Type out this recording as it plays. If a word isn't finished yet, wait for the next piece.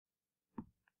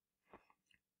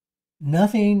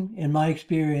Nothing, in my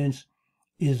experience,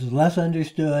 is less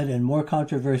understood and more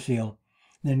controversial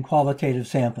than qualitative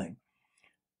sampling.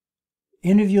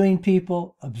 Interviewing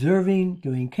people, observing,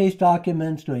 doing case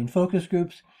documents, doing focus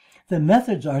groups, the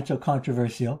methods aren't so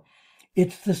controversial.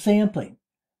 It's the sampling.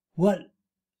 What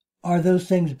are those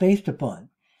things based upon?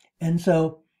 And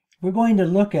so we're going to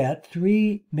look at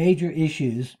three major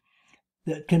issues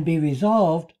that can be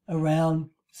resolved around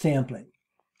sampling.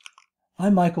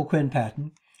 I'm Michael Quinn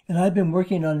Patton, and I've been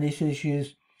working on these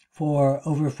issues for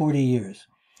over 40 years.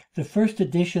 The first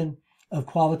edition of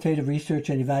Qualitative Research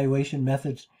and Evaluation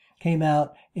Methods came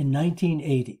out in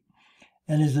 1980.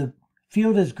 And as the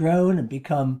field has grown and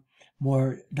become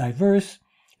more diverse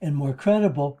and more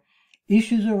credible,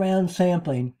 issues around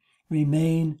sampling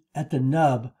remain at the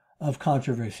nub of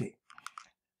controversy.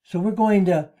 So we're going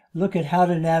to look at how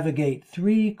to navigate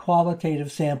three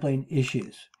qualitative sampling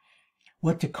issues.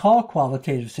 What to call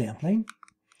qualitative sampling,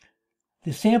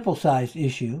 the sample size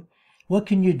issue, what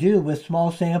can you do with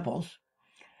small samples,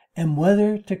 and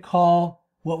whether to call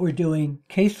what we're doing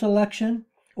case selection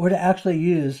or to actually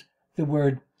use the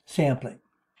word sampling.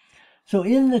 So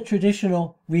in the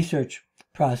traditional research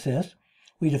process,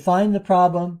 we define the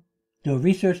problem, do a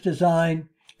research design,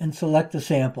 and select the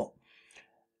sample.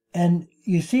 And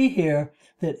you see here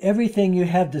that everything you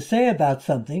have to say about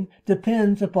something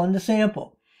depends upon the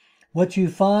sample. What you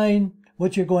find,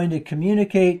 what you're going to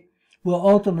communicate, will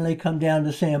ultimately come down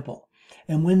to sample.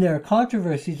 And when there are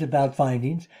controversies about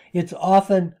findings, it's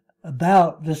often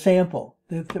about the sample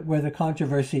where the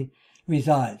controversy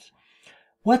resides.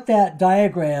 What that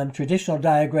diagram, traditional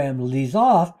diagram, leaves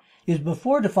off is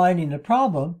before defining the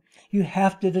problem, you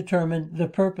have to determine the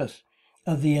purpose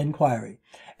of the inquiry.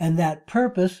 And that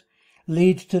purpose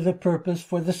leads to the purpose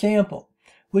for the sample,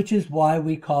 which is why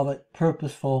we call it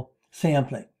purposeful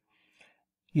sampling.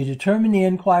 You determine the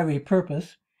inquiry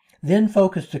purpose, then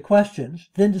focus the questions,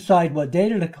 then decide what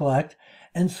data to collect,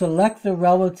 and select the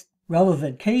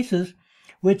relevant cases,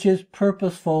 which is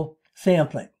purposeful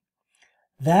sampling.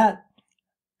 That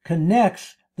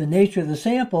connects the nature of the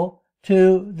sample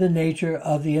to the nature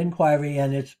of the inquiry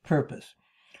and its purpose.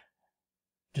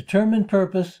 Determine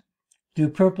purpose, do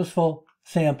purposeful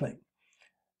sampling.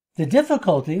 The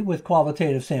difficulty with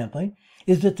qualitative sampling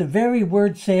is that the very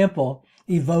word sample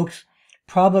evokes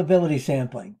probability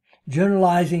sampling,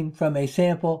 generalizing from a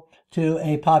sample to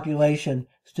a population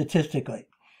statistically.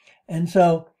 And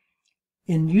so,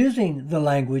 in using the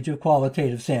language of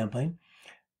qualitative sampling,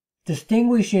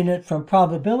 distinguishing it from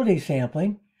probability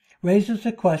sampling raises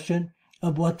the question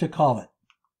of what to call it.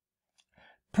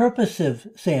 Purposive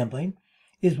sampling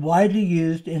is widely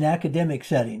used in academic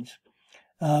settings.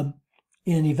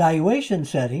 In evaluation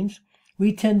settings,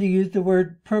 we tend to use the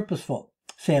word purposeful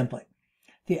sampling.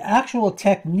 The actual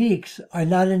techniques are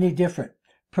not any different.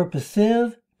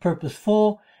 Purposive,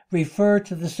 purposeful refer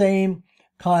to the same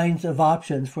kinds of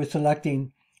options for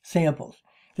selecting samples.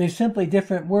 They're simply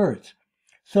different words.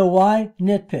 So why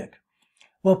nitpick?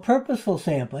 Well, purposeful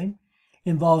sampling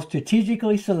involves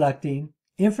strategically selecting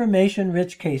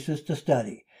information-rich cases to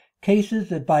study, cases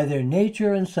that by their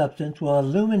nature and substance will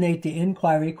illuminate the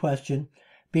inquiry question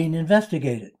being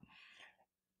investigated.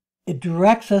 It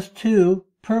directs us to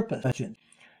purpose.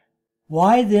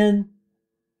 Why then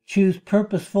choose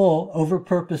purposeful over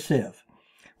purposive?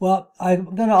 Well,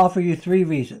 I'm going to offer you three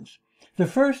reasons. The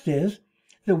first is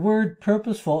the word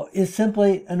purposeful is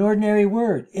simply an ordinary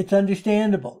word. It's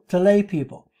understandable to lay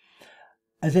people.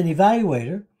 As an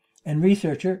evaluator and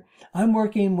researcher, I'm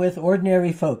working with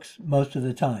ordinary folks most of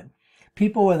the time.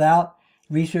 People without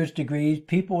research degrees,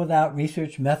 people without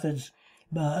research methods,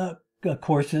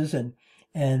 courses and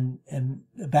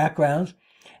backgrounds.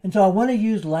 And so I want to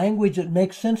use language that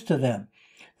makes sense to them.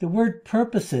 The word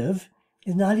purposive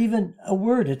is not even a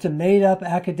word. It's a made-up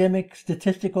academic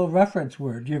statistical reference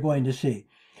word you're going to see.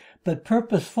 But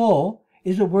purposeful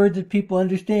is a word that people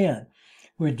understand.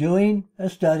 We're doing a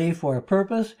study for a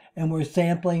purpose, and we're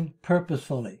sampling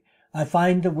purposefully. I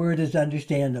find the word is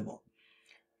understandable.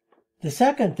 The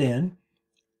second, then,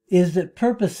 is that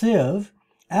purposive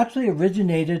actually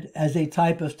originated as a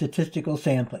type of statistical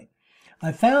sampling.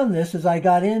 I found this as I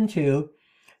got into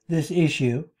this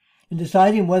issue in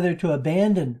deciding whether to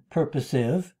abandon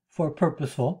purposive for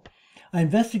purposeful. I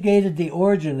investigated the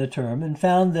origin of the term and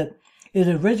found that it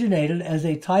originated as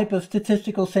a type of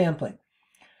statistical sampling.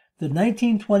 The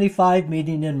 1925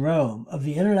 meeting in Rome of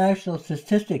the International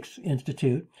Statistics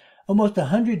Institute, almost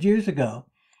 100 years ago,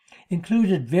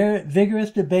 included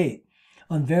vigorous debate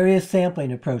on various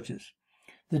sampling approaches.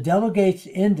 The delegates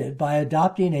ended by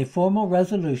adopting a formal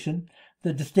resolution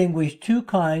that distinguished two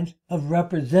kinds of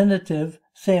representative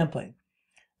sampling: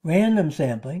 random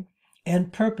sampling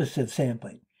and purposive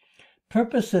sampling.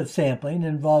 Purposive sampling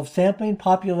involves sampling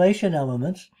population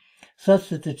elements such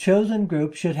that the chosen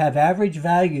group should have average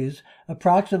values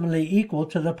approximately equal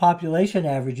to the population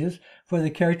averages for the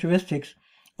characteristics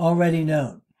already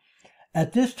known.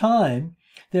 At this time,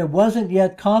 there wasn't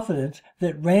yet confidence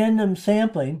that random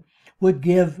sampling would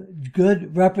give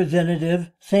good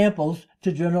representative samples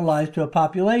to generalize to a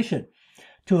population.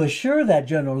 To assure that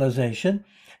generalization,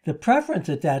 the preference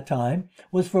at that time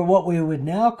was for what we would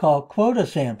now call quota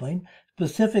sampling,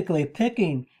 specifically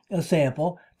picking a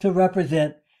sample to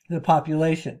represent the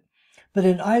population. But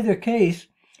in either case,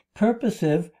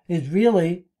 purposive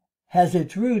has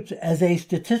its roots as a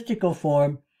statistical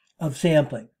form of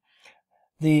sampling.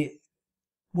 The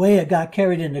way it got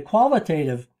carried into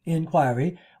qualitative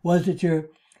inquiry was that you're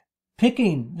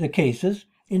picking the cases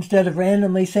instead of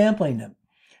randomly sampling them.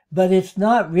 But it's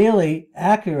not really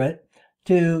accurate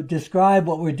to describe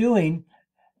what we're doing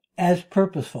as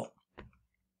purposeful.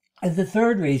 And the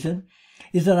third reason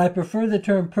is that I prefer the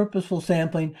term purposeful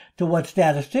sampling to what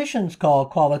statisticians call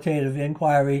qualitative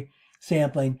inquiry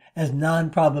sampling as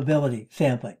non-probability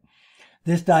sampling.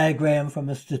 This diagram from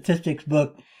a statistics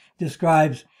book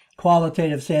describes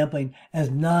qualitative sampling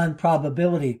as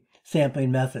non-probability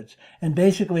sampling methods and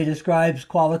basically describes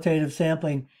qualitative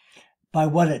sampling by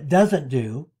what it doesn't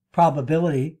do,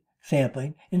 probability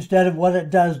sampling, instead of what it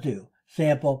does do,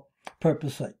 sample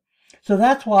purposely. So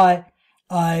that's why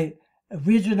I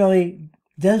originally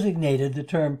designated the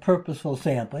term purposeful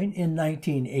sampling in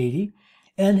 1980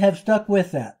 and have stuck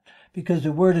with that because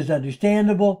the word is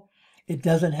understandable, it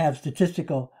doesn't have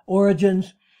statistical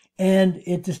origins, and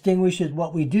it distinguishes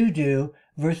what we do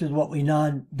versus what we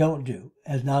don't do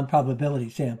as non-probability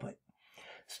sampling.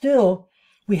 Still,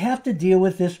 we have to deal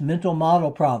with this mental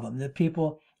model problem that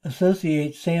people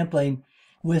associate sampling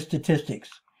with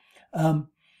statistics. And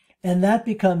that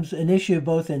becomes an issue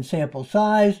both in sample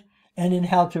size and in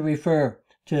how to refer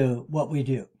to what we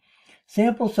do.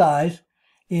 Sample size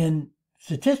in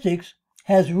statistics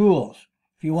has rules.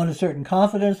 If you want a certain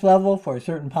confidence level for a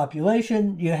certain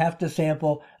population, you have to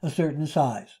sample a certain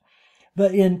size.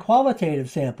 But in qualitative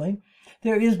sampling,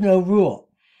 there is no rule.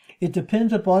 It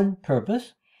depends upon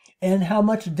purpose and how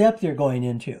much depth you're going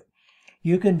into.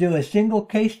 You can do a single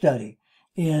case study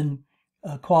in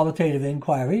a qualitative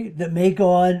inquiry that may go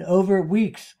on over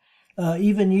weeks,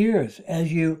 even years,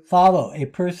 as you follow a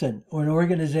person or an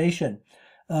organization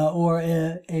or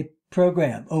a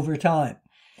program over time.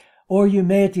 Or you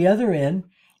may, at the other end,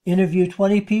 interview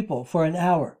 20 people for an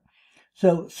hour.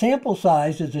 So sample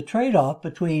size is a trade-off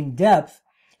between depth,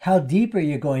 how deep are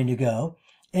you going to go,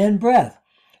 and breadth,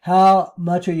 how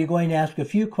much are you going to ask a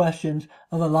few questions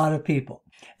of a lot of people.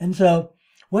 And so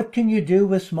what can you do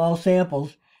with small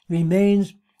samples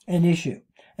remains an issue.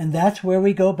 And that's where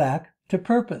we go back to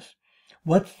purpose.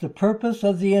 What's the purpose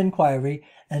of the inquiry,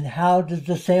 and how does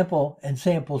the sample and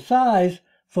sample size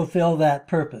fulfill that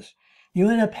purpose? You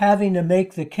end up having to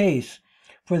make the case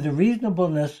for the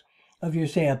reasonableness of your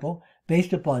sample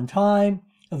based upon time,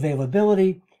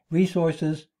 availability,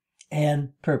 resources,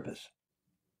 and purpose.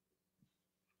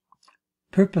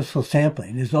 Purposeful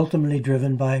sampling is ultimately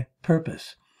driven by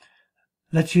purpose.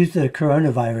 Let's use the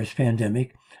coronavirus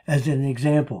pandemic as an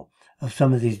example of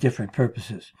some of these different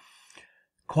purposes.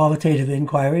 Qualitative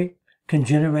inquiry can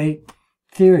generate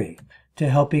theory to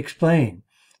help explain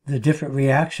the different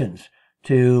reactions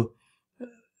to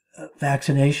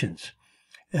vaccinations,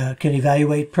 can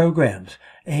evaluate programs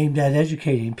aimed at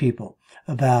educating people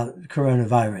about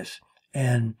coronavirus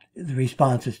and the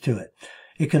responses to it.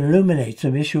 It can illuminate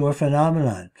some issue or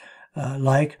phenomenon,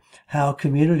 like how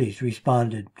communities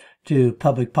responded to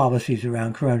public policies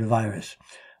around coronavirus,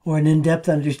 or an in-depth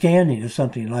understanding of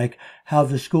something like how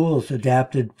the schools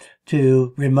adapted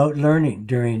to remote learning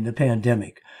during the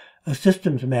pandemic, a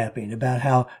systems mapping about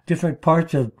how different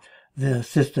parts of the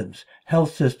systems,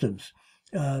 health systems,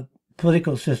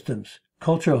 political systems,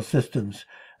 cultural systems,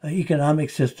 economic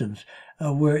systems,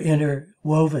 were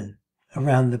interwoven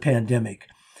around the pandemic,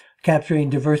 capturing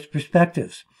diverse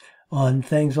perspectives on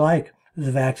things like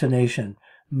the vaccination,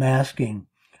 masking,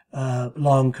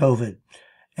 long COVID,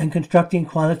 and constructing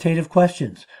quantitative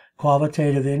questions.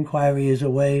 Qualitative inquiry is a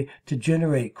way to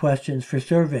generate questions for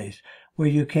surveys where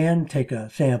you can take a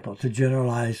sample to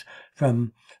generalize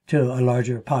to a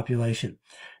larger population.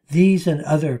 These and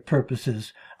other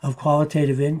purposes of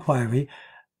qualitative inquiry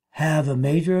have a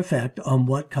major effect on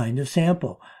what kind of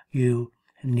sample you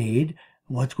need,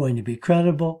 what's going to be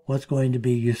credible, what's going to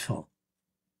be useful.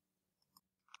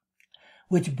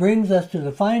 Which brings us to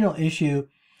the final issue,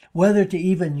 whether to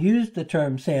even use the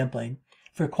term sampling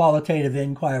for qualitative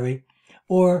inquiry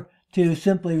or to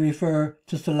simply refer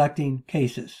to selecting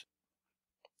cases.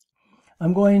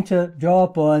 I'm going to draw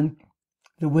upon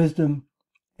the wisdom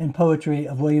and poetry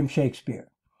of William Shakespeare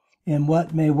in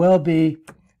what may well be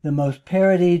the most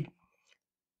parodied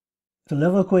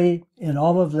soliloquy in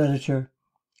all of literature,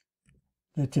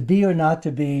 the to be or not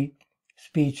to be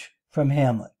speech from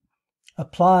Hamlet,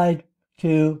 applied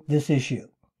to this issue.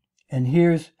 And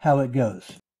here's how it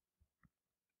goes.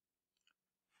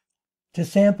 To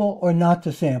sample or not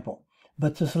to sample,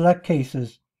 but to select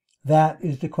cases, that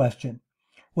is the question.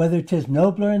 Whether 'tis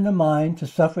nobler in the mind to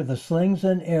suffer the slings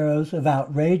and arrows of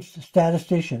outraged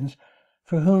statisticians,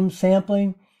 for whom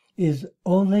sampling is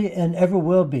only and ever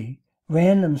will be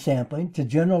random sampling to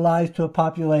generalize to a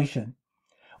population,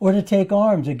 or to take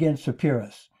arms against the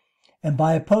purists, and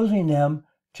by opposing them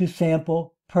to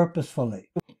sample purposefully.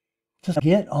 To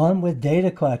get on with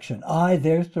data collection,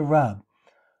 there's the rub.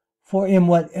 For in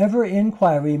whatever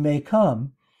inquiry may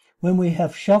come, when we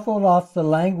have shuffled off the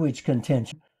language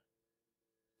contention,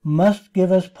 must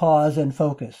give us pause and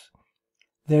focus.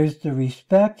 There's the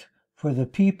respect for the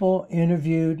people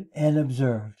interviewed and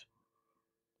observed.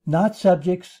 Not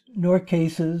subjects, nor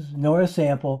cases, nor a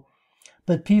sample,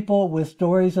 but people with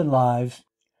stories and lives,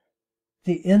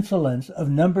 the insolence of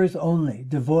numbers only,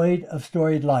 devoid of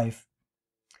storied life.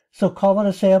 So call it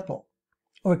a sample,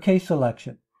 or case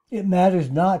selection. It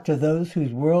matters not to those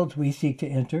whose worlds we seek to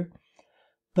enter,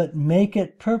 but make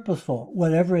it purposeful,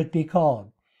 whatever it be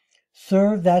called.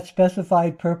 Serve that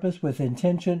specified purpose with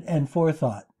intention and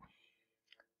forethought.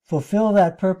 Fulfill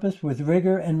that purpose with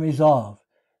rigor and resolve,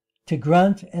 to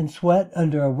grunt and sweat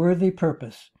under a worthy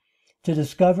purpose, to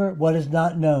discover what is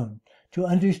not known, to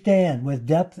understand with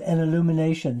depth and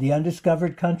illumination the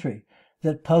undiscovered country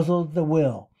that puzzled the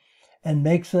will, and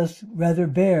makes us rather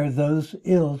bear those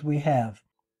ills we have.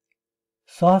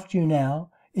 Soft you now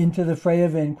into the fray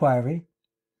of inquiry,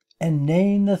 and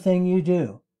name the thing you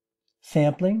do,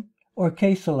 sampling or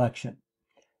case selection,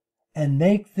 and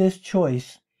make this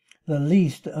choice the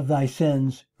least of thy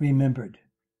sins remembered.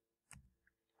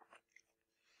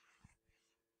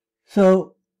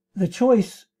 So the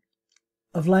choice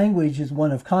of language is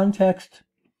one of context.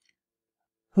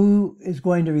 Who is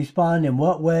going to respond in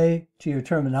what way to your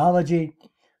terminology,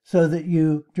 so that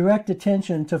you direct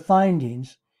attention to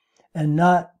findings and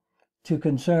not to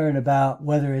concern about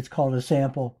whether it's called a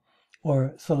sample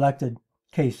or selected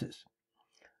cases.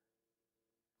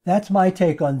 That's my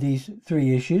take on these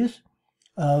three issues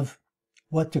of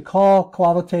what to call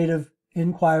qualitative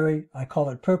inquiry. I call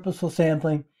it purposeful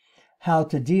sampling, how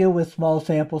to deal with small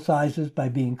sample sizes by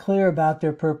being clear about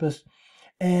their purpose,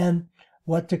 and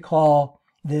what to call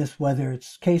this, whether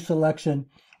it's case selection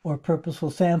or purposeful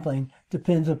sampling,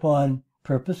 depends upon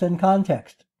purpose and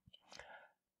context.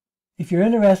 If you're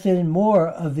interested in more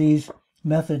of these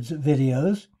methods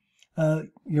videos,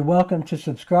 you're welcome to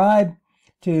subscribe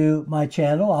to my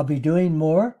channel. I'll be doing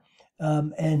more,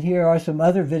 and here are some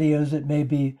other videos that may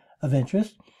be of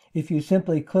interest. If you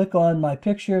simply click on my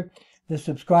picture, the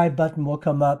subscribe button will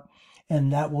come up,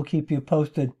 and that will keep you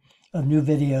posted of new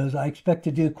videos. I expect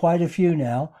to do quite a few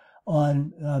now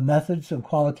on methods, and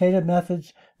qualitative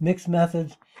methods, mixed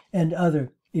methods, and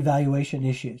other evaluation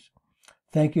issues.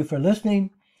 Thank you for listening.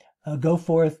 Go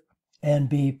forth and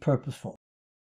be purposeful.